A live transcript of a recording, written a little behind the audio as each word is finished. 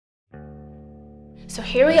So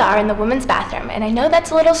here we are in the women's bathroom, and I know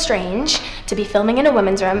that's a little strange to be filming in a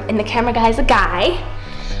women's room and the camera guy's a guy,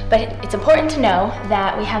 but it's important to know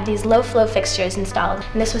that we have these low flow fixtures installed,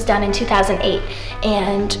 and this was done in 2008,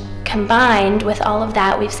 and combined with all of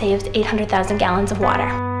that, we've saved 800,000 gallons of water.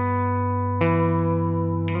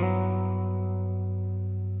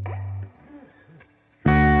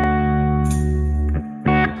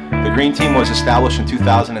 The Green Team was established in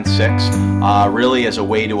 2006, really as a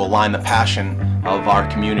way to align the passion of our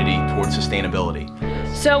community towards sustainability.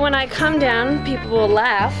 So when I come down, people will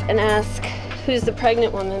laugh and ask, who's the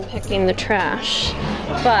pregnant woman picking the trash?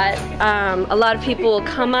 But a lot of people will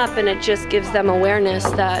come up and it just gives them awareness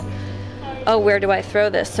that, oh, where do I throw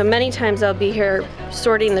this? So many times I'll be here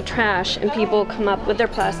sorting the trash and people will come up with their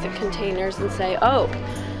plastic containers and say, oh,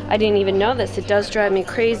 I didn't even know this. It does drive me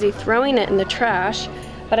crazy throwing it in the trash,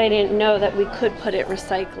 but I didn't know that we could put it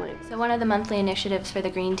recycling. So one of the monthly initiatives for the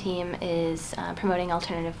Green Team is promoting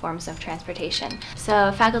alternative forms of transportation.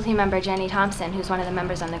 So faculty member Jenny Thompson, who's one of the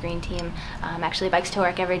members on the Green Team, actually bikes to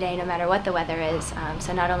work every day no matter what the weather is.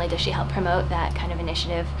 So not only does she help promote that kind of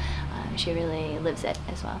initiative, she really lives it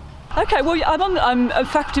as well. Okay, well, I'm a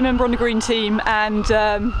faculty member on the Green Team, and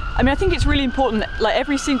I think it's really important, like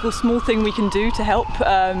every single small thing we can do to help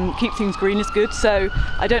keep things green is good. So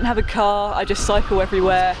I don't have a car, I just cycle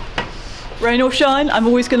everywhere. Rain or shine, I'm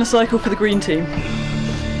always going to cycle for the Green Team.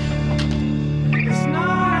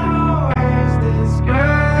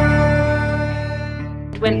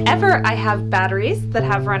 Whenever I have batteries that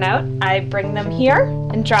have run out, I bring them here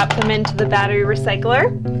and drop them into the battery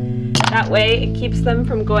recycler. That way it keeps them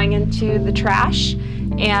from going into the trash.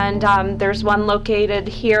 And there's one located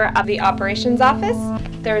here at the operations office.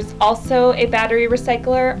 There's also a battery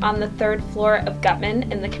recycler on the 3rd floor of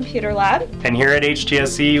Gutman in the computer lab. And here at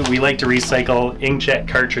HGSE, we like to recycle inkjet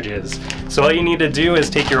cartridges. So all you need to do is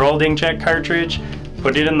take your old inkjet cartridge,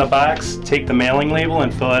 put it in the box, take the mailing label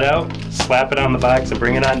and fill it out, slap it on the box and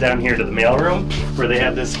bring it on down here to the mailroom where they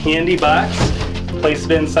have this handy box, place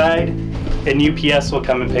it inside, and UPS will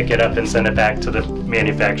come and pick it up and send it back to the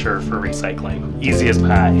manufacturer for recycling. Easy as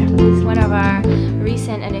pie. One of our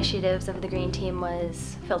recent initiatives of the Green Team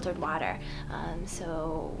was filtered water.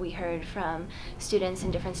 So we heard from students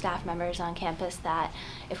and different staff members on campus that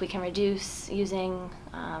if we can reduce using,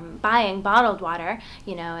 buying bottled water,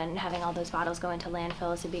 and having all those bottles go into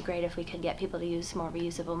landfills, it'd be great if we could get people to use more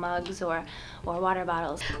reusable mugs or water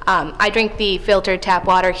bottles. I drink the filtered tap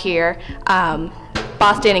water here.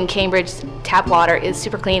 Boston and Cambridge tap water is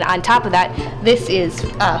super clean. On top of that, this is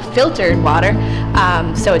filtered water,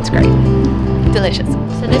 so it's great. Delicious.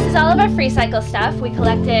 So this is all of our free cycle stuff. We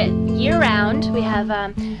collect it year-round. We have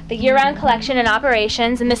the year-round collection and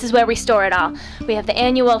operations, and this is where we store it all. We have the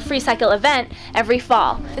annual free cycle event every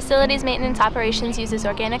fall. Facilities maintenance operations uses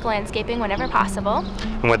organic landscaping whenever possible.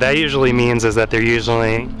 And what that usually means is that they're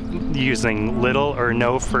usually using little or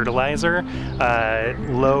no fertilizer,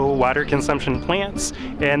 low water consumption plants,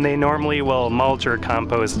 and they normally will mulch or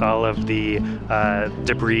compost all of the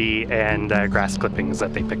debris and grass clippings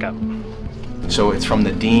that they pick up. So it's from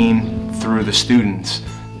the dean through the students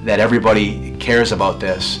that everybody cares about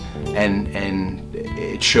this, and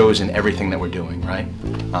it shows in everything that we're doing, right?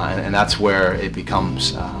 And that's where it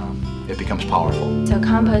becomes powerful. So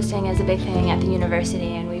composting is a big thing at the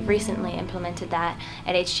university, and we've recently implemented that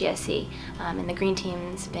at HGSE. And the Green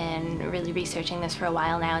Team's been really researching this for a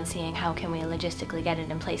while now and seeing how can we logistically get it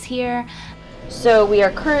in place here. So we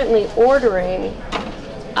are currently ordering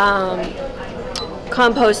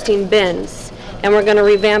composting bins. And we're going to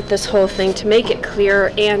revamp this whole thing to make it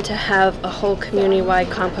clearer and to have a whole community-wide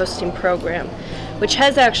composting program, which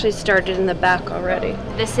has actually started in the back already.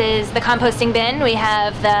 This is the composting bin. We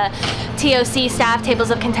have the TOC staff, tables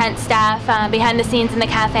of content staff, behind the scenes in the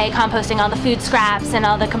cafe composting all the food scraps and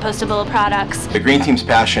all the compostable products. The Green Team's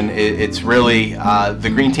passion, it's really,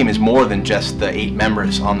 the Green Team is more than just the 8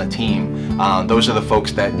 members on the team. Those are the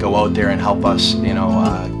folks that go out there and help us,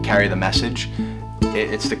 carry the message.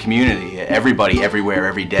 It's the community. Everybody, everywhere,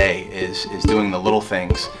 every day is doing the little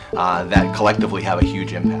things that collectively have a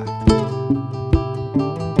huge impact.